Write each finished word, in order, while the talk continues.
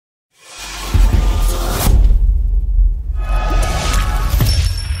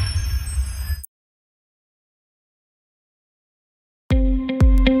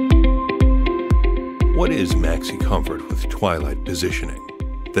is Maxi Comfort with Twilight Positioning?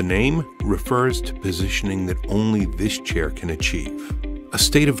 The name refers to positioning that only this chair can achieve. A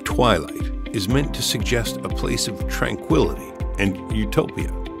state of twilight is meant to suggest a place of tranquility and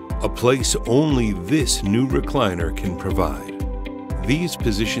utopia, a place only this new recliner can provide. These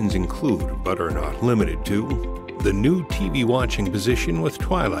positions include, but are not limited to, the new TV watching position with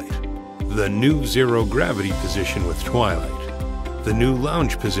Twilight, the new zero gravity position with Twilight, the new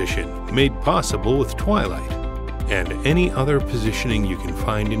lounge position made possible with Twilight, and any other positioning you can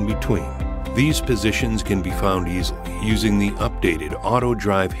find in between. These positions can be found easily using the updated auto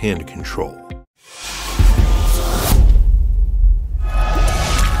drive hand control.